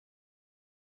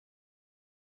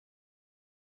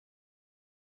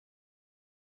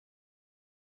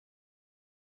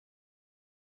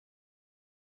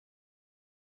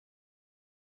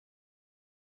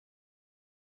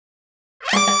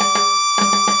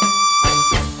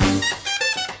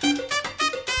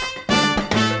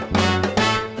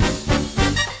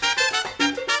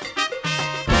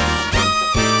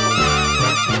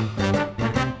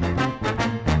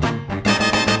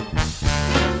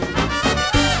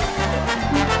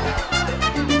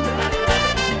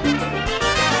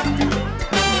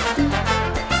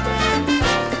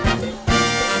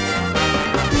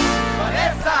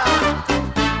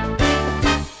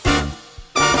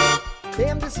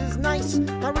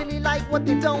really like what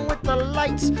they've done with the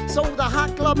lights. So the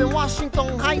hot club in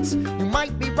Washington Heights, you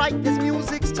might be right, this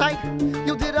music's tight.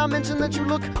 Yo, did I mention that you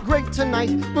look great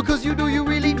tonight? Because you do, you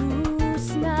really do.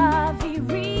 Snappy,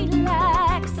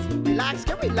 relax. Relax,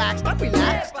 get relaxed, I'm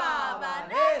relaxed.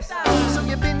 So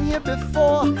you've been here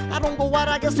before. I don't go out,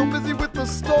 I get so busy with the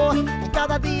store.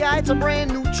 Cada dia it's a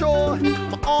brand new chore.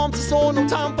 My arms are sore, no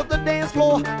time for the dance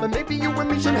floor. But maybe you and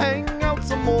me should hang out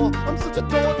some more. I'm such a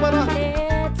dork, but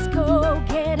let's go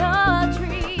get a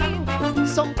drink.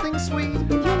 Something sweet.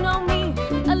 You know me,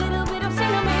 a little bit of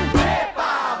cinnamon.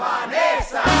 Epa,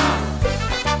 Vanessa!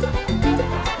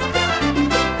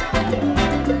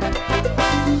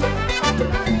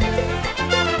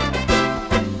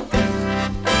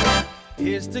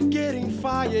 Here's to getting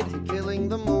fired, Killing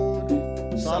the mood.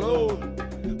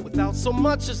 salud, without so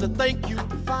much as a thank you.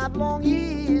 5 long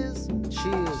years.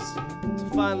 Cheers. To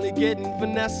finally getting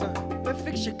Vanessa, and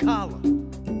fix your collar.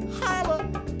 Holla.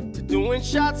 To doing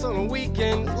shots on a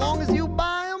weekend. As long as you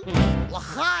buy 'em,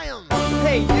 l'chaim.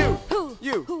 Hey you, Who?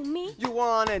 you, Who, me? you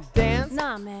wanna dance?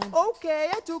 Nah, man. Okay,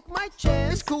 I took my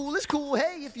chance. It's cool,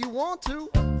 hey, if you want to.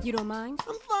 You don't mind?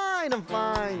 I'm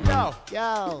fine. Yo,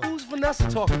 Yo, who's Vanessa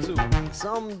talking to?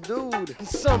 some dude.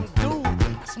 Some dude.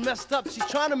 It's messed up. She's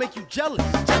trying to make you jealous.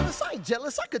 Jealous, I ain't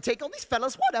jealous. I could take all these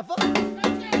fellas, whatever.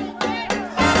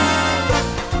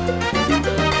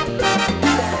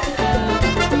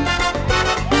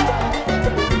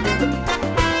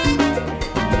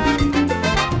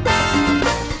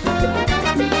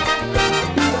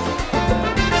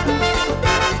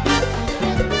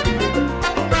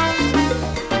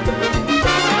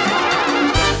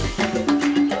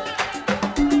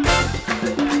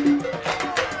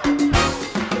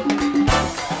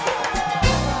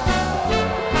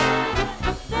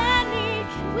 Danny,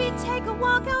 can we take a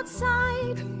walk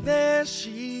outside? There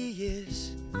she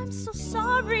is. I'm so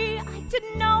sorry, I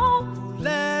didn't know.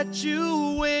 Let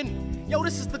you in. Yo,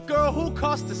 this is the girl who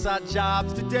cost us our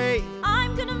jobs today.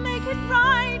 I'm gonna make it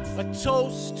right. A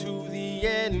toast to the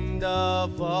end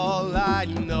of all I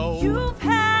know. You've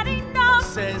had enough.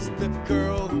 Says the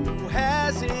girl who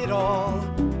has it all.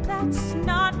 That's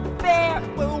not fair.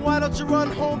 Well, why don't you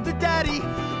run home to daddy?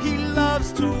 He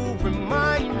loves to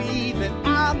remind me that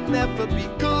I'll never be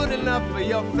good enough for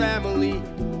your family.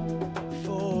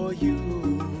 For you.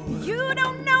 You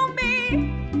don't know me.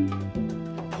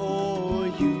 For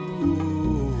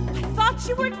you. I thought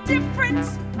you were different.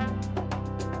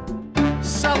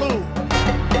 Salud.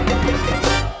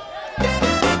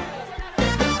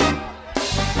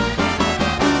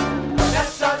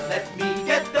 Vanessa, let me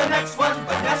get the next one.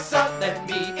 Vanessa, let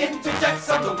me interject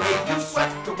some. The way you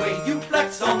sweat, the way you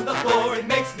flex on the floor, it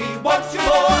makes me want you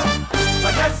more.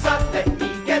 Vanessa, let me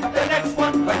get the next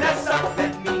one. Vanessa,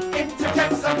 let me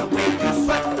interject some. The way you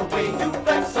sweat, the way you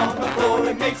flex on the floor,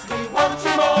 it makes me want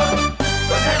you more.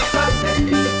 Vanessa, let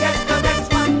me get the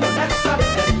next one. Vanessa,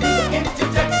 let me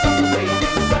interject some. The way you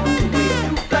sweat, the way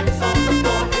you flex on the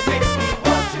floor, it makes me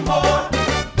want you more.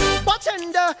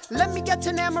 Bartender, let me get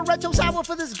an amaretto sour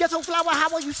for this ghetto flower. How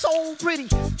are you so pretty?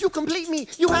 You complete me.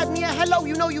 You had me a hello.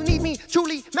 You know you need me.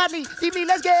 Truly, madly, deeply,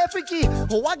 let's get freaky.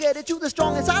 Oh, I get it. You the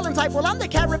strong and silent type. Well, I'm the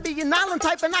Caribbean island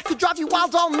type, and I could drive you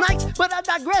wild all night. But I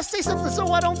digress. Say something so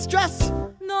I don't stress.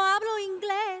 No hablo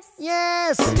inglés.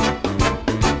 Yes.